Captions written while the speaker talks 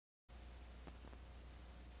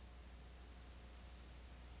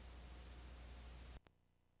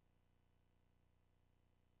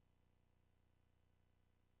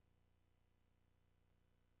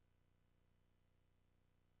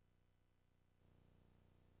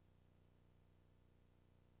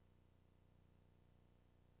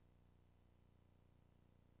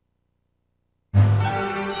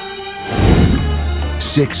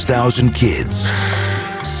6,000 kids,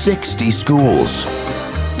 60 schools,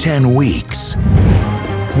 10 weeks,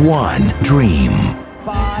 one dream.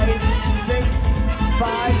 5, 6,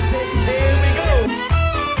 5, 6, here we go!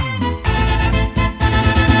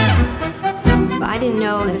 I didn't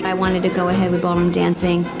know if I wanted to go ahead with ballroom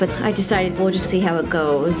dancing, but I decided we'll just see how it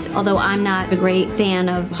goes. Although I'm not a great fan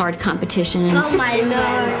of hard competition. Oh my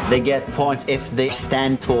God. They get points if they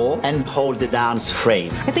stand tall and hold the dance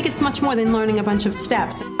frame. I think it's much more than learning a bunch of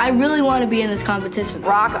steps. I really want to be in this competition.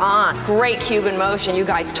 Rock on. Great Cuban motion. You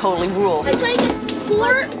guys totally rule. It's like a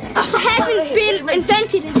sport hasn't been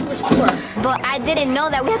invented into a sport. But I didn't know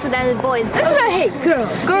that we had to dance with boys. That's what I hate,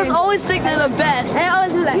 girls. Girls always think they're the best. And I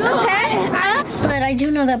always be like, okay. But I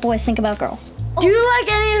do know that boys think about girls. Do you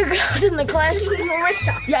like any of the girls in the class?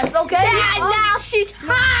 Marissa. Yes, okay. Yeah, now she's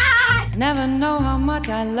hot. Never know how much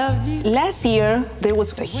I love you. Last year, there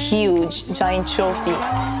was a huge, giant trophy,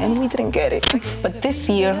 and we didn't get it. But this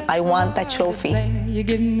year, I want that trophy. You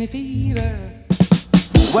give me fever.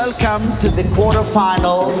 Welcome to the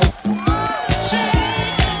quarterfinals.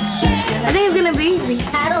 I think it's gonna be easy.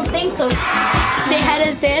 I don't think so. They had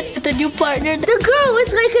a dance with a new partner. The girl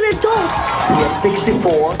is like an adult.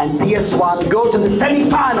 PS64 and PS1 go to the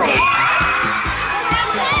semi-finals.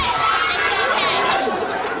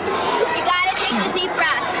 You gotta take the deep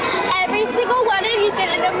breath. Every single one of you did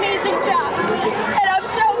an amazing job. And I'm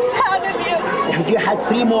so proud of you. If you had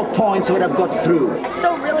 3 more points, you would have got through. I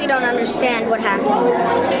still really don't understand what happened.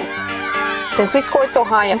 Since we scored so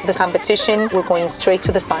high at the competition, we're going straight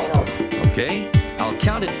to the finals. Okay, I'll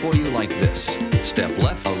count it for you like this. Step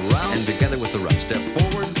left, around, and together with the right. Step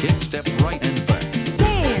forward, kick, step right, and back.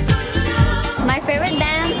 My favorite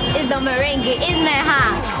dance is the merengue, isn't it,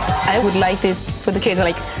 huh? I would like this for the kids,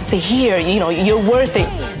 like, say, here, you know, you're worth it.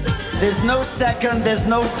 There's no second, there's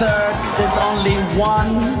no third, there's only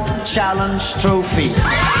one challenge trophy.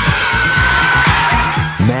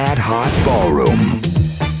 Mad Hot Ballroom.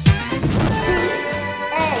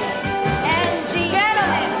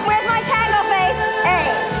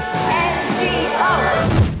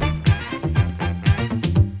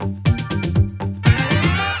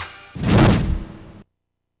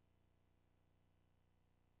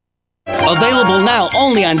 Available now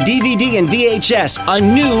only on DVD and VHS, a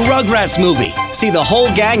new Rugrats movie. See the whole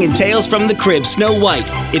gang in Tales from the Crib, Snow White.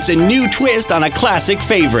 It's a new twist on a classic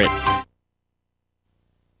favorite.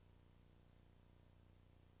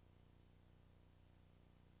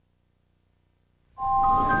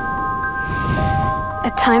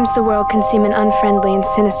 At times the world can seem an unfriendly and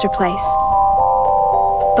sinister place.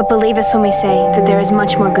 But believe us when we say that there is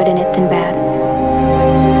much more good in it than bad.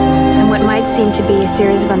 What might seem to be a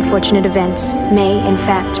series of unfortunate events may, in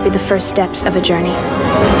fact, be the first steps of a journey.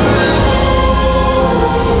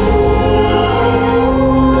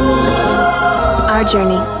 Our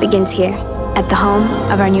journey begins here, at the home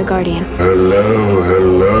of our new guardian. Hello,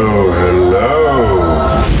 hello,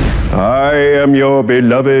 hello. I am your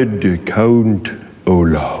beloved Count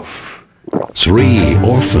Olaf. 3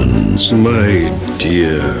 orphans. My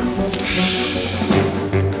dear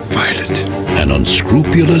Violet. An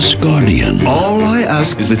unscrupulous guardian. All I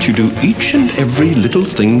ask is that you do each and every little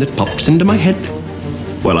thing that pops into my head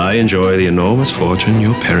while I enjoy the enormous fortune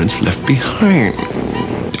your parents left behind.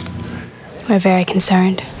 We're very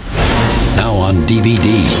concerned. Now on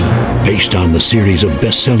DVD, based on the series of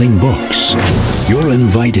best-selling books, you're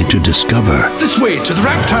invited to discover... This way, to the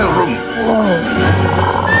reptile room! Whoa.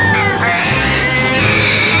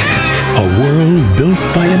 A world built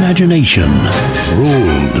by imagination,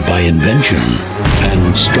 ruled by invention,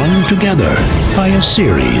 and strung together by a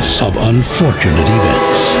series of unfortunate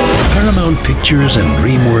events. Paramount Pictures and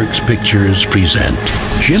DreamWorks Pictures present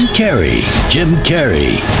Jim Carrey, Jim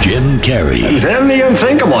Carrey, Jim Carrey. Then the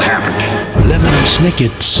unthinkable happened. Lemon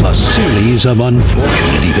Snicket's A Series of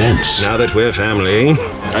Unfortunate Events. Now that we're family,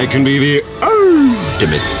 I can be the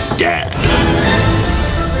ultimate dad.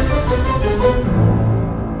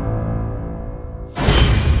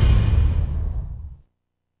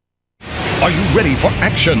 Are you ready for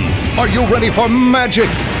action? Are you ready for magic?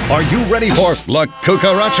 Are you ready for La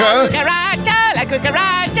Cucaracha? Cucaracha, La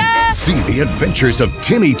Cucaracha! See the adventures of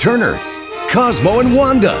Timmy Turner, Cosmo and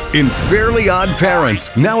Wanda in Fairly Odd Parents,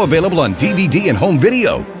 now available on DVD and home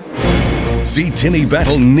video. See Timmy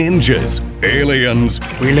battle ninjas, aliens.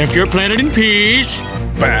 We left your planet in peace.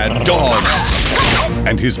 Bad dogs.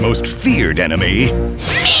 And his most feared enemy.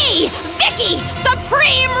 Me, Vicky,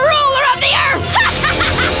 supreme ruler of the earth!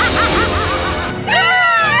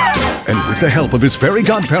 And with the help of his fairy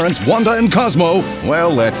godparents, Wanda and Cosmo, well,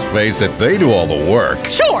 let's face it, they do all the work.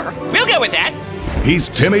 Sure, we'll go with that. He's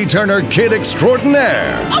Timmy Turner, Kid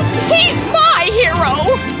Extraordinaire. Oh, he's my hero!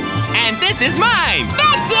 hero! And this is mine!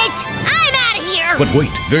 That's it! I'm out of here! But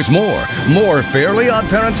wait, there's more. More Fairly Odd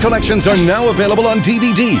Parents collections are now available on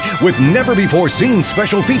DVD with never-before-seen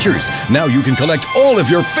special features. Now you can collect all of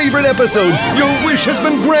your favorite episodes. Your wish has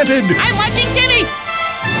been granted! I'm watching Timmy!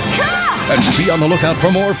 Cool! And be on the lookout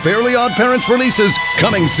for more Fairly Odd Parents releases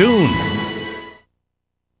coming soon.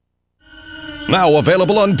 Now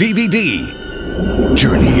available on DVD.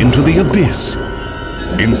 Journey into the abyss.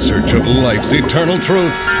 In search of life's eternal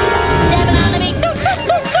truths.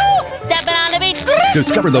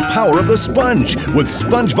 Discover the power of the sponge with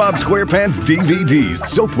SpongeBob SquarePants DVDs.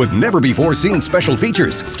 Soaked with never-before-seen special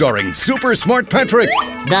features. Starring Super Smart Patrick.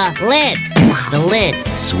 The lid.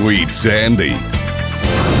 Sweet Sandy. I'm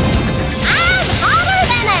hotter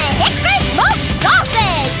than a hickory smoked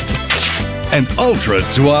sausage! And ultra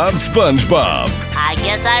suave SpongeBob. I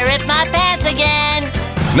guess I ripped my pants again.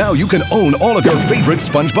 Now you can own all of your favorite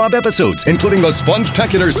SpongeBob episodes, including the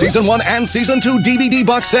Sponge-tacular Season 1 and Season 2 DVD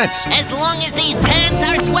box sets. As long as these pants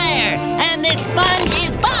are square and this sponge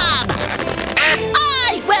is Bob,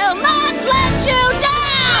 I will not let you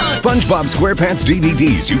down! SpongeBob SquarePants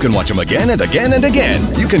DVDs. You can watch them again and again and again.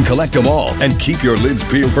 You can collect them all and keep your lids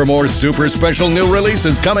peeled for more super special new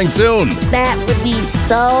releases coming soon. That would be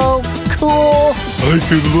so cool. I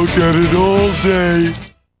could look at it all day.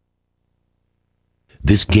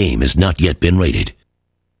 This game has not yet been rated.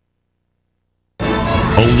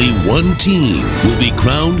 Only one team will be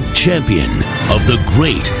crowned champion of the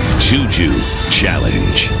Great Juju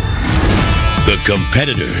Challenge. The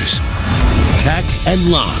competitors, Tack and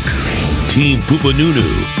Lock, Team Poopanunu,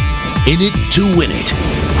 in it to win it.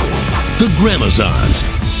 The Gramazons,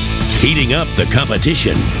 heating up the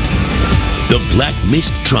competition. The Black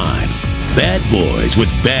Mist Tribe, bad boys with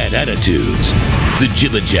bad attitudes. The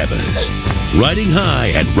Jibba Jabbas, riding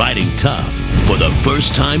high and riding tough. For the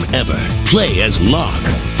first time ever, play as Lock,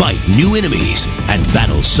 fight new enemies, and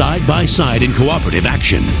battle side by side in cooperative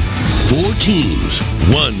action. 4 teams,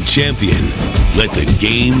 1 champion. Let the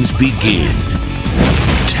games begin.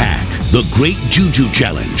 Tack, the Great Juju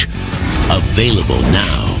Challenge. Available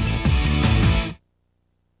now.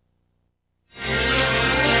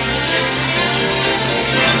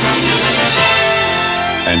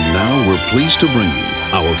 And now we're pleased to bring you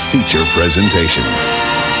our feature presentation.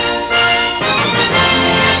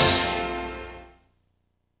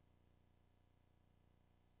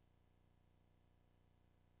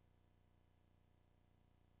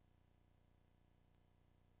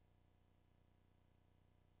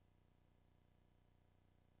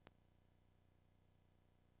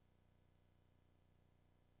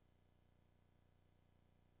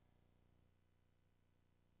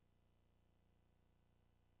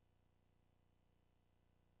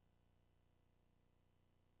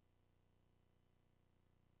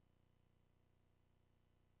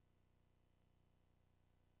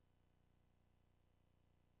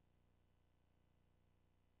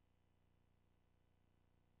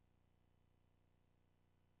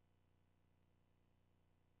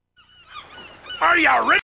 Are you ready?